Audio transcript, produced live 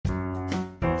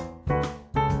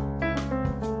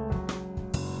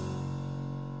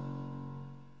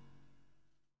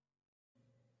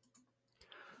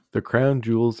The Crown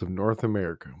Jewels of North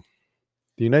America.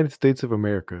 The United States of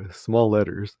America, small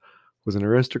letters, was an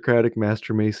aristocratic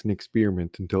master mason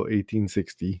experiment until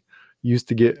 1860, used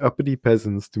to get uppity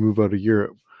peasants to move out of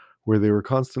Europe, where they were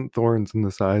constant thorns in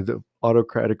the side of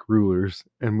autocratic rulers,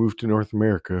 and move to North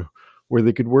America, where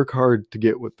they could work hard to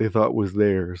get what they thought was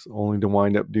theirs, only to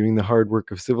wind up doing the hard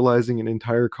work of civilizing an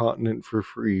entire continent for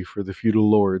free for the feudal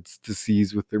lords to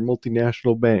seize with their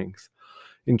multinational banks,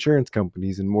 insurance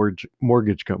companies, and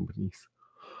mortgage companies.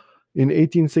 In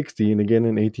 1860 and again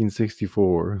in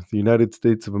 1864, the United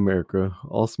States of America,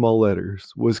 all small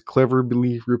letters, was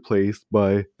cleverly replaced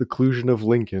by the Clusion of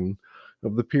Lincoln,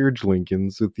 of the Peerage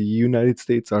Lincolns, with the United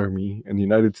States Army and the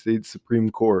United States Supreme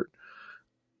Court,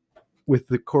 with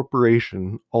the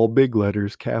corporation, all big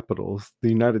letters, capitals, the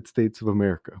United States of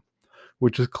America,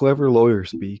 which is clever lawyer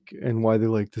speak and why they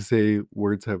like to say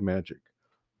words have magic.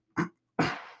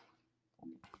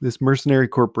 This mercenary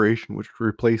corporation, which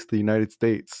replaced the United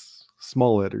States,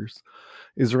 small letters,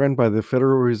 is run by the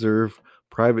Federal Reserve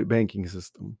private banking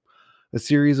system, a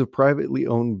series of privately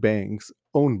owned banks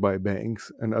owned by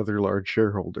banks and other large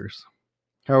shareholders.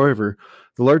 However,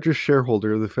 the largest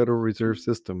shareholder of the Federal Reserve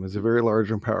System is a very large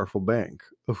and powerful bank,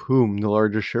 of whom the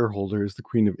largest shareholder is the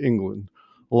Queen of England,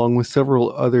 along with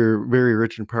several other very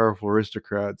rich and powerful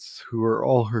aristocrats who are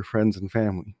all her friends and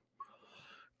family.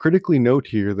 Critically note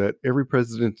here that every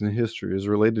president in history is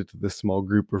related to this small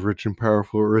group of rich and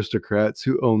powerful aristocrats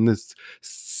who own this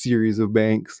series of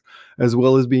banks, as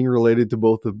well as being related to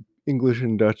both the English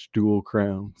and Dutch dual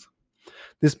crowns.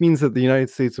 This means that the United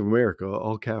States of America,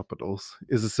 all capitals,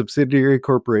 is a subsidiary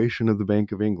corporation of the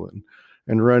Bank of England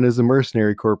and run as a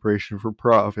mercenary corporation for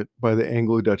profit by the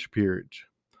Anglo-Dutch peerage.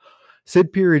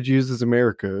 Said peerage uses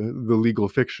America, the legal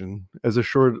fiction, as a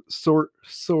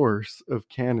source of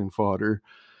cannon fodder,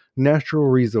 natural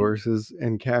resources,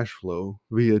 and cash flow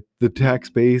via the tax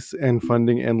base and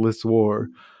funding endless war,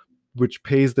 which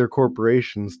pays their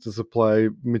corporations to supply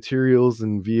materials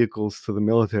and vehicles to the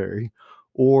military,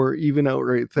 or even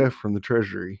outright theft from the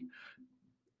treasury.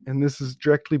 And this is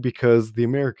directly because the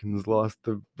Americans lost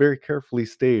the very carefully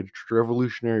staged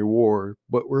Revolutionary War,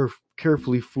 but were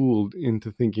carefully fooled into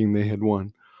thinking they had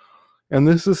won. And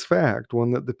this is fact,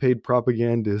 one that the paid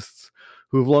propagandists,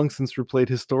 who have long since replaced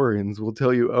historians, will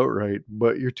tell you outright,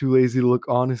 but you're too lazy to look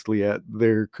honestly at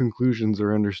their conclusions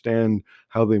or understand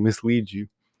how they mislead you.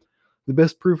 The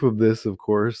best proof of this, of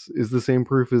course, is the same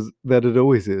proof as that it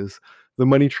always is, the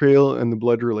money trail and the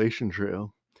blood relation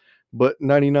trail. But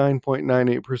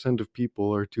 99.98% of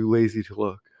people are too lazy to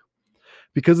look.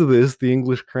 Because of this, the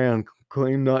English crown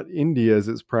claimed not India as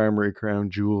its primary crown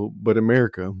jewel, but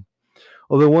America.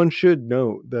 Although one should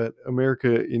note that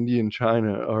America, India, and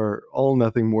China are all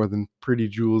nothing more than pretty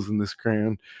jewels in this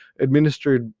crown,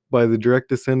 administered by the direct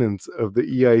descendants of the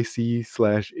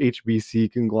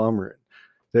EIC/HBC conglomerate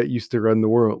that used to run the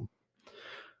world.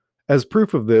 As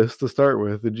proof of this, to start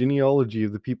with, the genealogy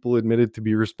of the people admitted to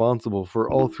be responsible for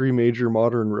all three major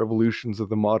modern revolutions of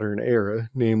the modern era,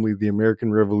 namely the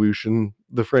American Revolution,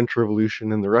 the French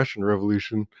Revolution, and the Russian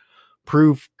Revolution,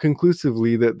 prove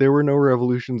conclusively that there were no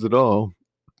revolutions at all.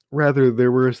 Rather,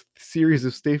 there were a series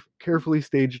of carefully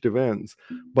staged events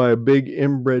by a big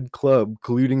inbred club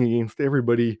colluding against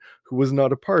everybody who was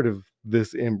not a part of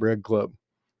this inbred club.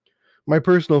 My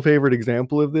personal favorite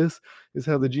example of this is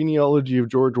how the genealogy of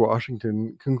George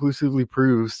Washington conclusively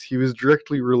proves he was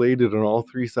directly related on all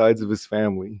three sides of his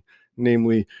family,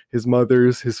 namely his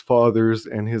mother's, his father's,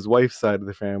 and his wife's side of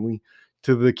the family,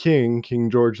 to the king, King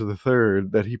George III,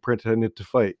 that he pretended to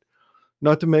fight.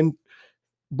 Not to mention,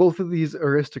 both of these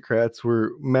aristocrats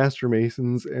were master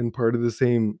masons and part of the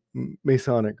same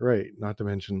Masonic rite, not to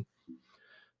mention.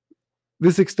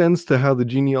 This extends to how the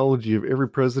genealogy of every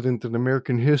president in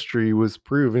American history was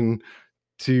proven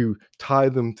to tie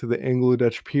them to the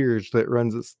Anglo-Dutch peerage that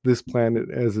runs this planet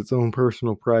as its own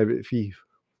personal private fief.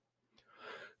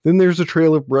 Then there's a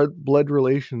trail of blood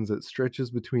relations that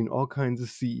stretches between all kinds of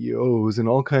CEOs and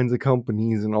all kinds of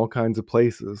companies and all kinds of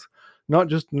places, not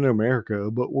just in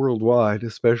America, but worldwide,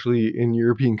 especially in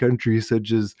European countries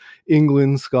such as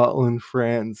England, Scotland,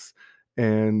 France,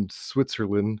 and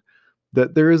Switzerland,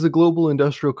 that there is a global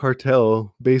industrial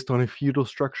cartel based on a feudal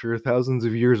structure thousands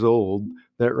of years old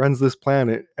that runs this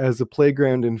planet as a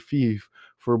playground and fief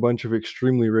for a bunch of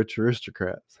extremely rich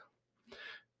aristocrats.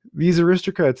 These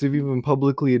aristocrats have even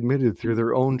publicly admitted through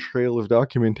their own trail of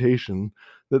documentation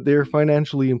that they are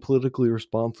financially and politically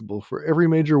responsible for every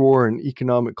major war and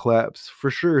economic collapse,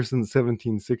 for sure since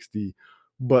 1760,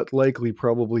 but likely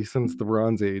probably since the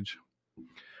Bronze Age.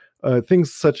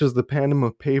 Things such as the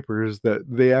Panama Papers that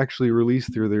they actually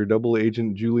released through their double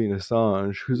agent Julian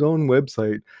Assange, whose own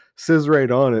website says right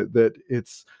on it that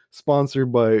it's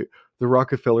sponsored by the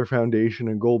Rockefeller Foundation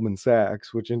and Goldman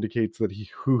Sachs, which indicates that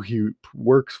who he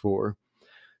works for.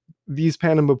 These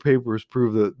Panama Papers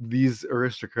prove that these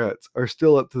aristocrats are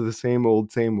still up to the same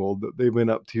old that they've been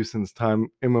up to since time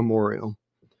immemorial.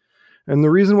 And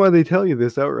the reason why they tell you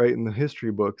this outright in the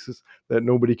history books is that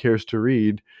nobody cares to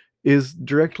read is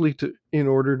directly in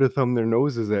order to thumb their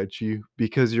noses at you,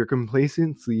 because your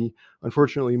complacency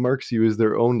unfortunately marks you as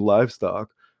their own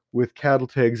livestock with cattle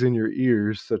tags in your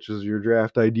ears, such as your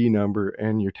draft ID number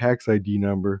and your tax ID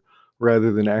number,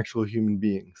 rather than actual human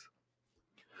beings.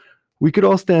 We could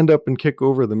all stand up and kick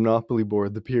over the monopoly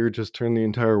board the peer just turned the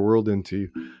entire world into,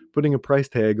 putting a price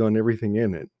tag on everything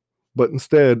in it. But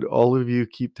instead, all of you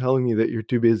keep telling me that you're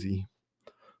too busy.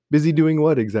 Busy doing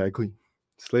what exactly?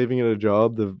 Slaving at a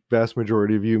job the vast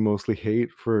majority of you mostly hate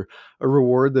for a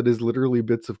reward that is literally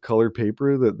bits of colored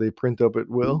paper that they print up at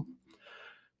will?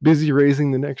 Busy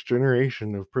raising the next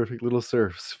generation of perfect little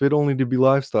serfs, fit only to be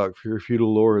livestock for your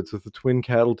feudal lords with the twin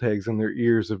cattle tags on their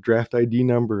ears of draft ID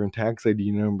number and tax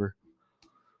ID number?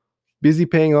 Busy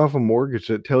paying off a mortgage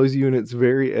that tells you in its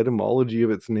very etymology of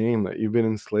its name that you've been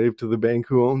enslaved to the bank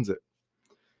who owns it?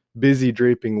 Busy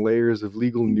draping layers of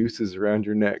legal nooses around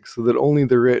your neck so that only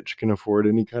the rich can afford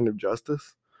any kind of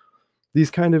justice? These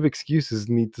kind of excuses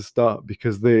need to stop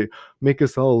because they make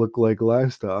us all look like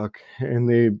livestock, and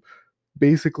they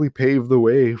basically pave the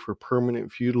way for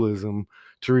permanent feudalism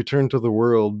to return to the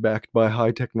world backed by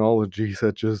high technology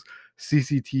such as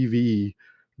CCTV,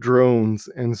 drones,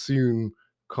 and soon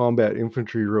combat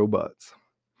infantry robots.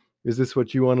 Is this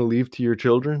what you want to leave to your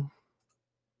children?